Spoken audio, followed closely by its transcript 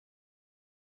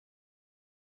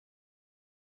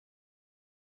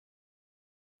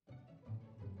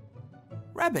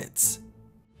rabbits.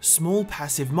 Small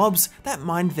passive mobs that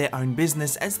mind their own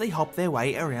business as they hop their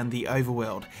way around the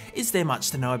overworld. Is there much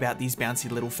to know about these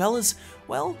bouncy little fellas?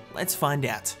 Well, let's find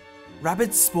out.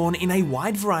 Rabbits spawn in a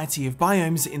wide variety of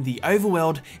biomes in the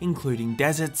overworld, including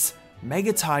deserts,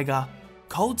 mega taiga,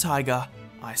 cold taiga,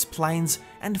 ice plains,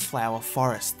 and flower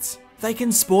forests. They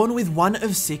can spawn with one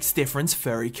of 6 different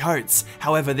furry coats,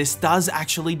 however this does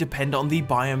actually depend on the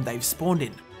biome they've spawned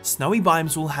in. Snowy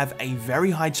biomes will have a very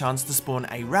high chance to spawn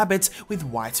a rabbit with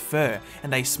white fur,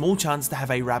 and a small chance to have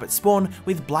a rabbit spawn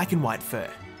with black and white fur.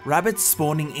 Rabbits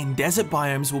spawning in desert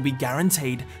biomes will be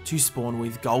guaranteed to spawn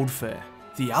with gold fur.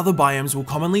 The other biomes will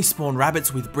commonly spawn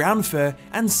rabbits with brown fur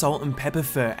and salt and pepper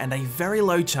fur, and a very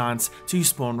low chance to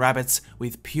spawn rabbits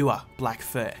with pure black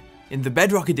fur. In the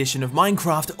Bedrock edition of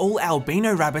Minecraft, all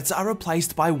albino rabbits are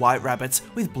replaced by white rabbits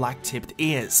with black tipped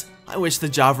ears. I wish the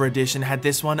Java edition had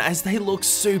this one as they look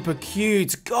super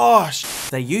cute, gosh!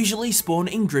 They usually spawn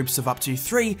in groups of up to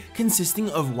 3, consisting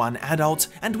of 1 adult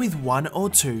and with 1 or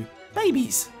 2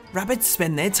 babies. Rabbits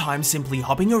spend their time simply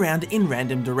hopping around in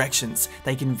random directions.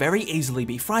 They can very easily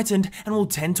be frightened and will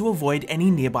tend to avoid any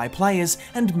nearby players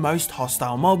and most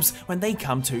hostile mobs when they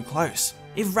come too close.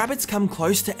 If rabbits come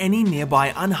close to any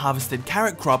nearby unharvested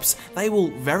carrot crops, they will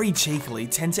very cheekily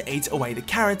tend to eat away the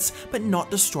carrots but not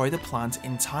destroy the plant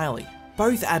entirely.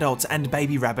 Both adults and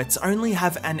baby rabbits only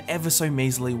have an ever so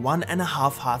measly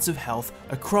 1.5 hearts of health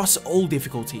across all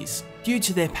difficulties. Due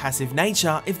to their passive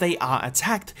nature, if they are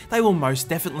attacked, they will most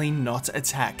definitely not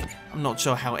attack. I'm not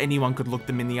sure how anyone could look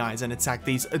them in the eyes and attack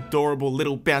these adorable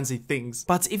little bouncy things.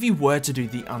 But if you were to do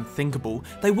the unthinkable,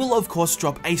 they will of course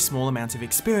drop a small amount of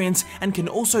experience and can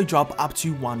also drop up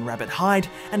to 1 rabbit hide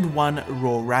and 1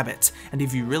 raw rabbit. And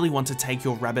if you really want to take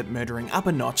your rabbit murdering up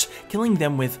a notch, killing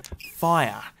them with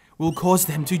fire will cause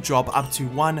them to drop up to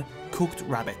 1 cooked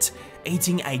rabbit.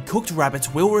 Eating a cooked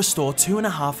rabbit will restore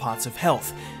 2.5 hearts of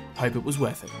health. Hope it was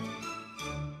worth it.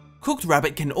 Cooked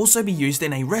rabbit can also be used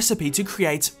in a recipe to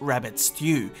create rabbit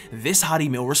stew. This hearty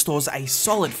meal restores a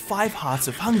solid 5 hearts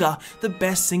of hunger, the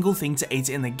best single thing to eat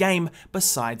in the game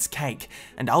besides cake.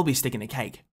 And I'll be sticking to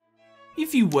cake.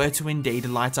 If you were to indeed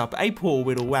light up a poor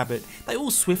little rabbit, they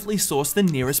will swiftly source the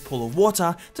nearest pool of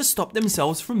water to stop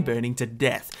themselves from burning to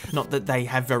death. Not that they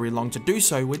have very long to do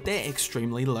so with their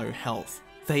extremely low health.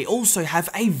 They also have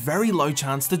a very low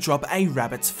chance to drop a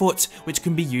rabbit's foot, which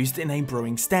can be used in a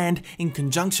brewing stand in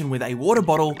conjunction with a water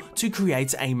bottle to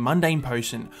create a mundane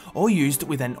potion, or used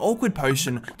with an awkward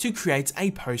potion to create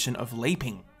a potion of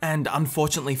leaping. And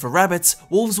unfortunately for rabbits,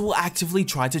 wolves will actively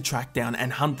try to track down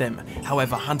and hunt them.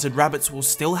 However, hunted rabbits will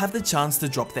still have the chance to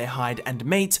drop their hide and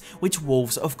meat, which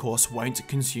wolves of course won't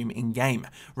consume in-game.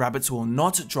 Rabbits will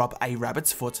not drop a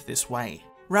rabbit's foot this way.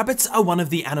 Rabbits are one of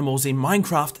the animals in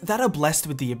Minecraft that are blessed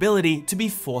with the ability to be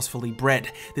forcefully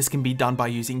bred. This can be done by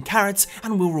using carrots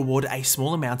and will reward a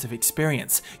small amount of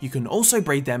experience. You can also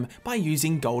breed them by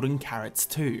using golden carrots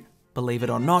too. Believe it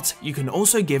or not, you can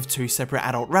also give 2 separate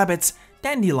adult rabbits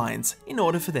dandelions in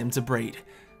order for them to breed.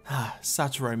 Ah,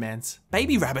 such romance.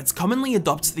 Baby rabbits commonly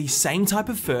adopt the same type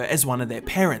of fur as one of their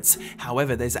parents.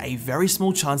 However, there's a very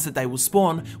small chance that they will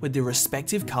spawn with the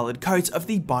respective coloured coat of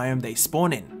the biome they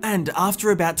spawn in. And after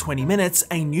about 20 minutes,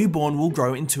 a newborn will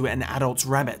grow into an adult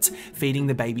rabbit. Feeding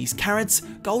the babies carrots,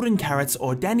 golden carrots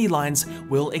or dandelions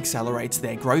will accelerate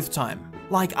their growth time.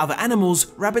 Like other animals,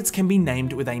 rabbits can be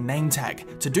named with a name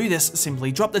tag. To do this,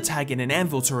 simply drop the tag in an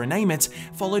anvil to rename it,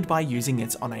 followed by using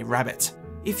it on a rabbit.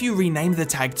 If you rename the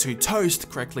tag to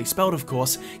Toast, correctly spelled of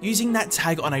course, using that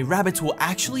tag on a rabbit will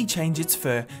actually change its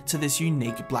fur to this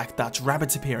unique Black Dutch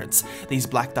rabbit appearance. These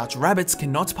Black Dutch rabbits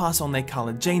cannot pass on their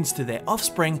coloured genes to their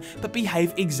offspring, but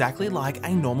behave exactly like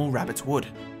a normal rabbit would.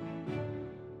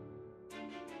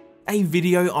 A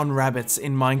video on rabbits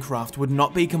in Minecraft would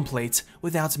not be complete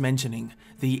without mentioning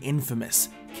the infamous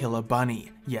Killer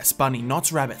Bunny. Yes, bunny,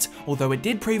 not rabbit, although it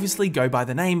did previously go by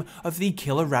the name of the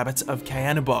Killer Rabbit of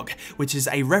Cyanabog, which is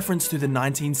a reference to the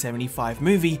 1975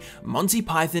 movie Monty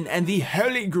Python and the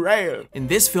Holy Grail. In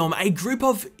this film, a group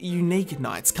of unique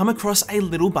knights come across a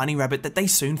little bunny rabbit that they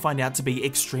soon find out to be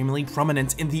extremely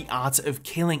prominent in the art of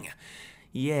killing.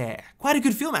 Yeah, quite a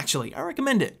good film actually, I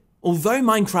recommend it. Although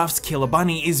Minecraft's Killer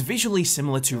Bunny is visually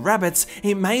similar to rabbits,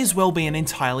 it may as well be an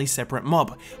entirely separate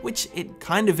mob, which it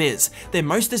kind of is. They're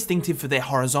most distinctive for their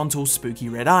horizontal spooky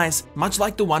red eyes, much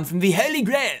like the one from the Holy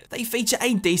Grail. They feature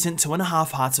a decent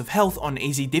 2.5 hearts of health on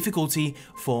easy difficulty,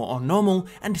 4 on normal,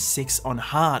 and 6 on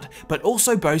hard, but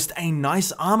also boast a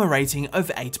nice armor rating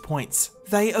of 8 points.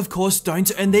 They of course don't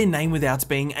earn their name without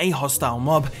being a hostile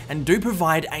mob, and do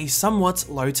provide a somewhat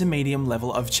low to medium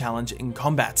level of challenge in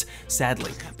combat,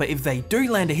 sadly. But if they do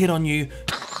land a hit on you,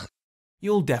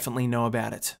 you'll definitely know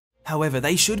about it. However,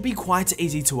 they should be quite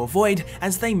easy to avoid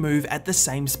as they move at the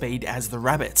same speed as the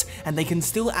rabbit, and they can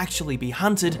still actually be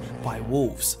hunted by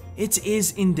wolves. It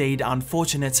is indeed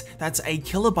unfortunate that a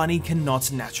killer bunny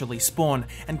cannot naturally spawn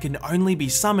and can only be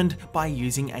summoned by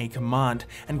using a command,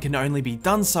 and can only be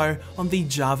done so on the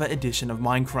Java edition of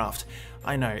Minecraft.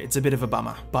 I know, it's a bit of a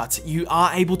bummer, but you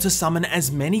are able to summon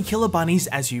as many killer bunnies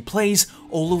as you please,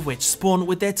 all of which spawn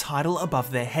with their title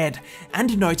above their head.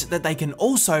 And note that they can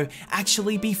also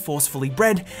actually be forcefully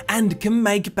bred and can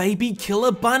make baby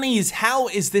killer bunnies. How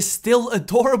is this still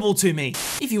adorable to me?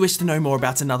 If you wish to know more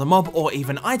about another mob or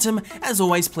even item, as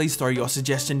always, please throw your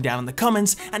suggestion down in the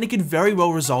comments and it could very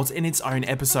well result in its own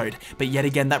episode. But yet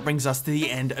again, that brings us to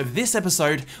the end of this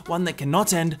episode, one that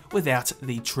cannot end without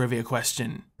the trivia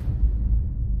question.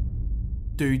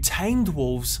 Do tamed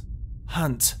wolves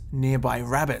hunt nearby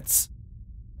rabbits?